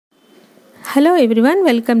Hello everyone,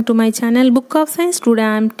 welcome to my channel Book of Science. Today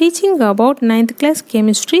I am teaching about 9th class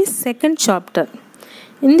chemistry second chapter.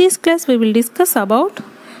 In this class we will discuss about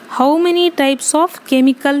how many types of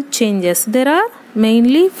chemical changes. There are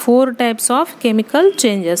mainly 4 types of chemical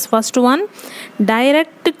changes. First one,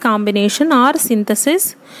 direct combination or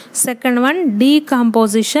synthesis. Second one,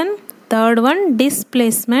 decomposition. Third one,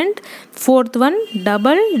 displacement. Fourth one,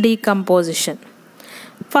 double decomposition.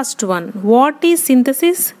 First one, what is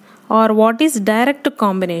synthesis or what is direct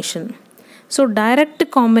combination? So direct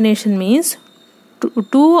combination means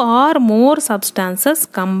two or more substances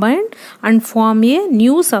combined and form a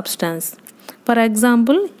new substance. For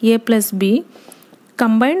example, A plus B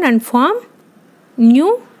combined and form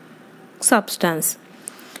new substance.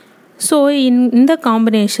 So in the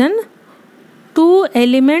combination, two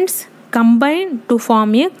elements combine to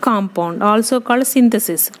form a compound, also called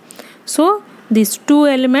synthesis. So these two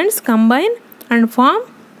elements combine and form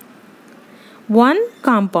one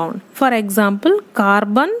compound. For example,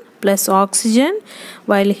 carbon plus oxygen,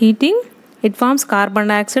 while heating it forms carbon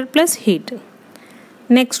dioxide plus heat.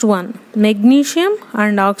 Next one, magnesium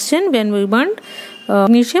and oxygen, when we burn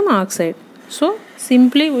magnesium oxide. So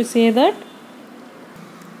simply we say that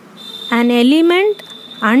an element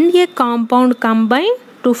and a compound combine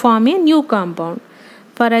to form a new compound.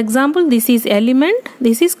 For example, this is element,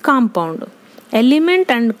 this is compound. Element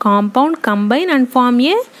and compound combine and form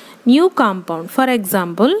a new compound. For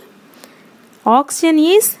example, oxygen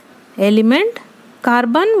is element,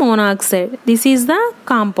 carbon monoxide, this is the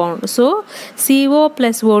compound. So CO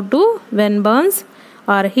plus O2 when burns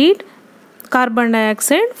or heat, carbon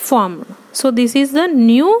dioxide formed. So this is the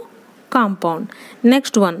new compound.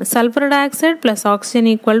 Next one, sulfur dioxide plus oxygen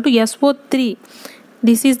equal to SO3.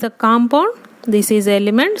 This is the compound, this is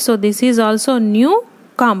element, so this is also new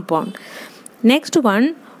compound. Next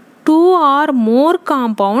one, two or more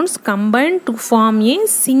compounds combine to form a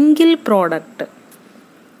single product.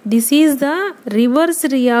 This is the reverse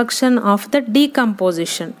reaction of the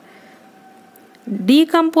decomposition.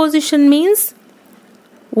 Decomposition means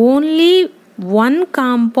only one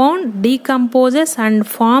compound decomposes and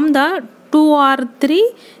form the 2 or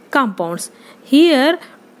 3 compounds. Here,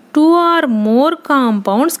 2 or more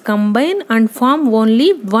compounds combine and form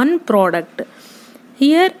only one product.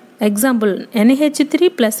 Here, example,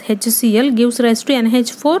 NH3 plus HCl gives rise to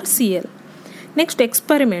NH4Cl. Next,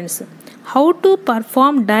 experiments. How to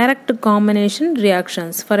perform direct combination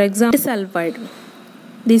reactions. For example, sulfide.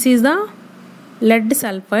 This is the lead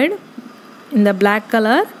sulfide in the black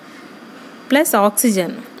color plus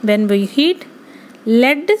oxygen. When we heat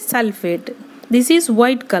lead sulfate, this is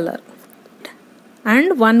white color.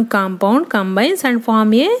 And one compound combines and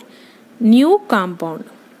form a new compound.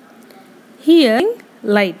 Here,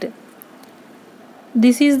 light.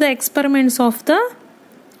 This is the experiments of the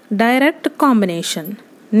direct combination.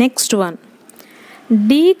 Next one,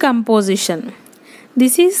 decomposition.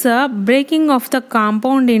 This is a breaking of the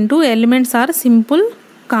compound into elements or simple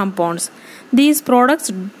compounds. These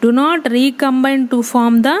products do not recombine to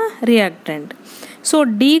form the reactant. So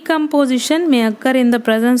decomposition may occur in the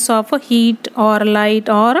presence of heat or light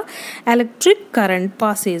or electric current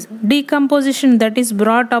passes. Decomposition that is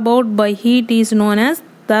brought about by heat is known as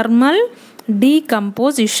thermal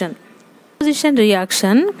decomposition. Decomposition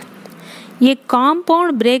reaction, a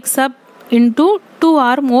compound breaks up into two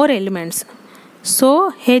or more elements.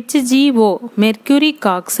 So HgO, mercuric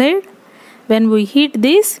oxide, when we heat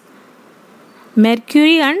this,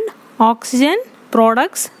 mercury and oxygen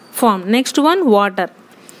products form. Next one, water.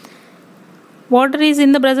 Water is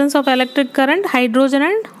in the presence of electric current, hydrogen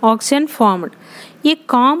and oxygen formed. A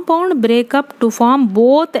compound break up to form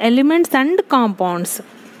both elements and compounds.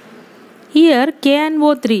 Here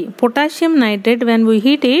KNO3, potassium nitrate, when we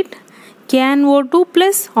heat it, KNO2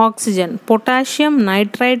 plus oxygen, potassium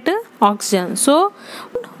nitrate, oxygen. So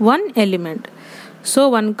one element. So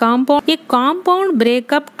one compound, a compound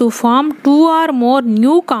break up to form two or more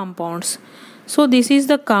new compounds. So this is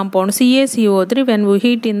the compound CaCO3, when we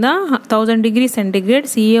heat in the 1000 degrees centigrade,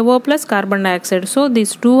 CaO plus carbon dioxide. So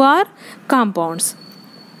these two are compounds.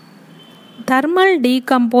 Thermal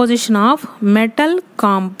decomposition of metal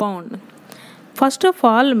compound. First of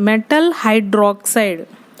all, metal hydroxide.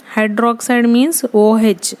 Hydroxide means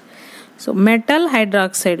OH. So metal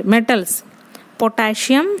hydroxide, metals,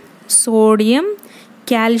 potassium, sodium,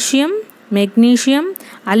 calcium, magnesium,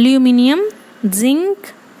 aluminium,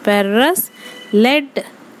 zinc, ferrous, lead,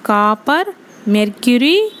 copper,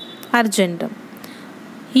 mercury, argentum.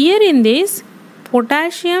 Here in this,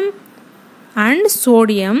 potassium and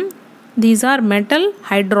sodium, these are metal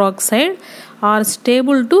hydroxide, are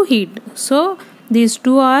stable to heat. So these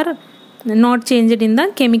two are not changed in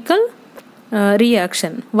the chemical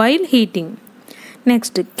reaction while heating.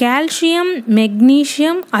 Next, calcium,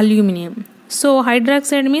 magnesium, aluminum. So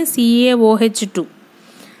hydroxide means CaOH2.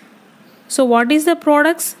 So what is the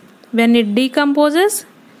products when it decomposes?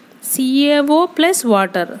 CaO plus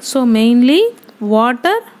water. So mainly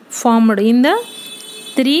water formed in the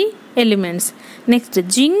three elements. Next,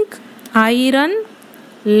 zinc, iron,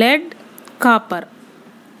 lead, copper.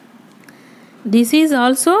 This is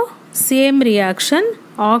also same reaction,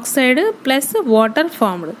 oxide plus water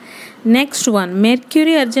formed. Next one,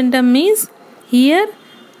 mercury argentum means here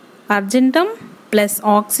argentum plus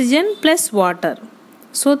oxygen plus water.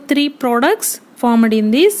 So three products formed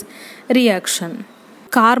in this reaction.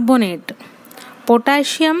 Carbonate,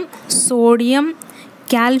 potassium, sodium,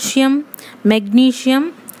 calcium,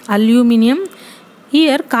 magnesium, aluminum.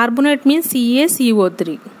 Here carbonate means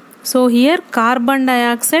CaCO3. So here carbon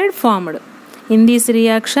dioxide formed. In this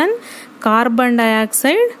reaction, carbon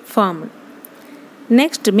dioxide formed.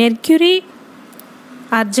 Next, mercury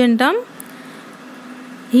argentum.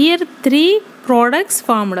 Here three products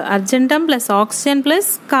formed, argentum plus oxygen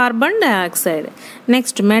plus carbon dioxide.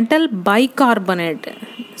 Next, metal bicarbonate,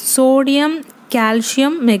 sodium,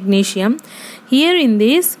 calcium, magnesium. Here in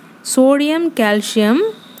this sodium calcium,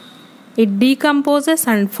 it decomposes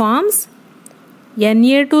and forms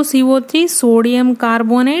Na2CO3 sodium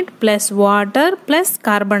carbonate plus water plus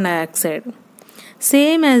carbon dioxide.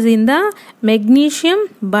 Same as in the magnesium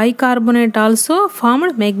bicarbonate also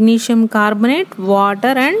formed magnesium carbonate, water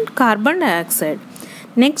and carbon dioxide.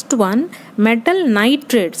 Next one, metal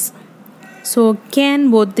nitrates. So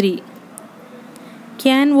CaNO3.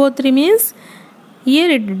 CaNO3 means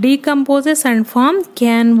here it decomposes and forms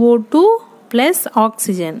CaNO2 plus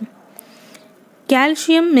oxygen.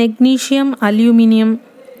 Calcium, magnesium, aluminum,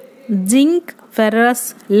 zinc,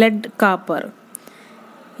 ferrous, lead, copper.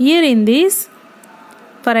 Here in this,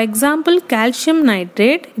 for example, calcium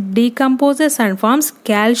nitrate decomposes and forms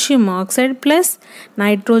calcium oxide plus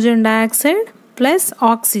nitrogen dioxide plus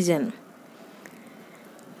oxygen.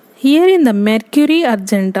 Here in the mercury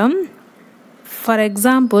argentum, for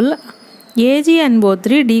example,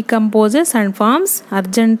 AgNO3 decomposes and forms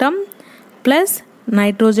argentum plus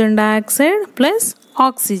nitrogen dioxide plus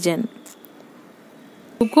oxygen.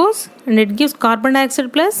 Glucose, and it gives carbon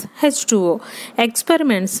dioxide plus H2O.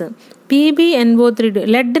 Experiments. PbNO3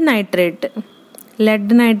 lead nitrate.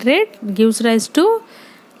 Lead nitrate gives rise to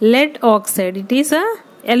lead oxide. It is a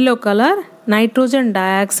yellow color. Nitrogen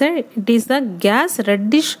dioxide, it is the gas,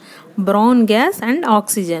 reddish brown gas, and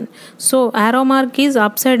oxygen. So arrow mark is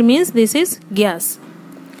upside means this is gas.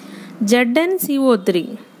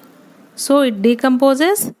 ZnCO3. So it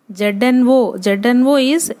decomposes ZnO.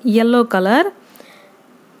 ZnO is yellow color.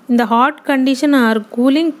 In the hot condition or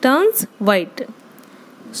cooling turns white.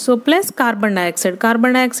 So plus carbon dioxide.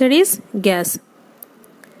 Carbon dioxide is gas.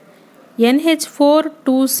 NH4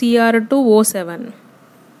 2Cr2O7.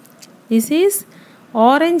 This is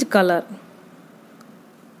orange color.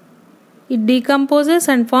 It decomposes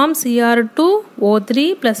and forms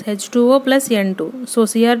Cr2O3 plus H2O plus N2. So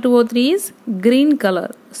Cr2O3 is green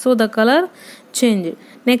color. So the color change.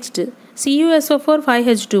 Next, CuSO4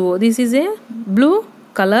 5H2O. This is a blue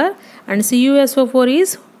color and CuSO4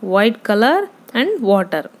 is white color and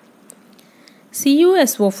water.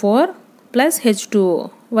 CuSO4 plus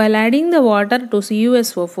H2O. While adding the water to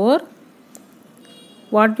CuSO4,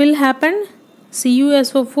 what will happen?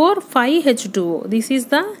 CuSO4 5H2O. This is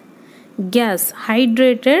the gas,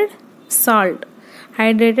 hydrated salt.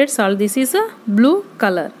 Hydrated salt. This is a blue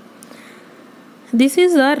color. This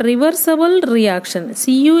is a reversible reaction.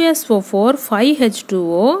 CuSO4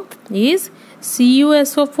 5H2O is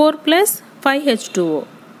CuSO4 plus 5H2O.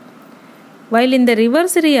 While in the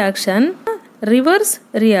reverse reaction.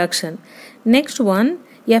 Next one,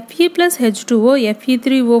 Fe plus H2O,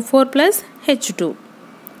 Fe3O4 plus H2.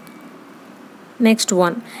 Next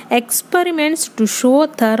one, experiments to show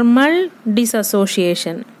thermal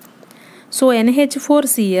dissociation. So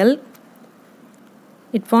NH4Cl,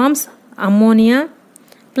 it forms ammonia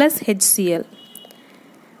plus HCl.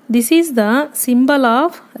 This is the symbol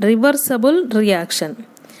of reversible reaction.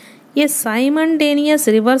 A simultaneous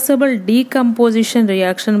reversible decomposition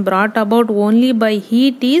reaction brought about only by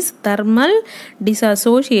heat is thermal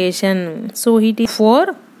dissociation. So heat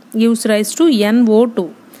 4 gives rise to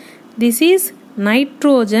NO2. This is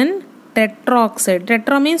nitrogen tetroxide.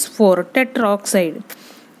 Tetra means 4. Tetroxide.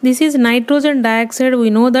 This is nitrogen dioxide. We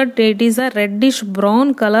know that it is a reddish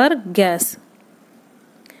brown color gas.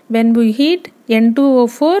 When we heat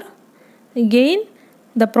N2O4, again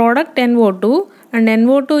the product NO2, and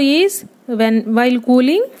NO2 is while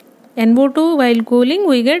cooling NO2 while cooling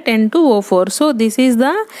we get N2O4. So this is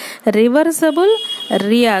the reversible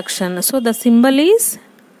reaction. So the symbol is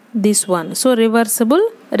this one. So reversible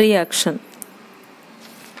reaction.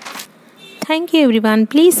 Thank you everyone.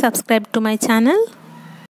 Please subscribe to my channel.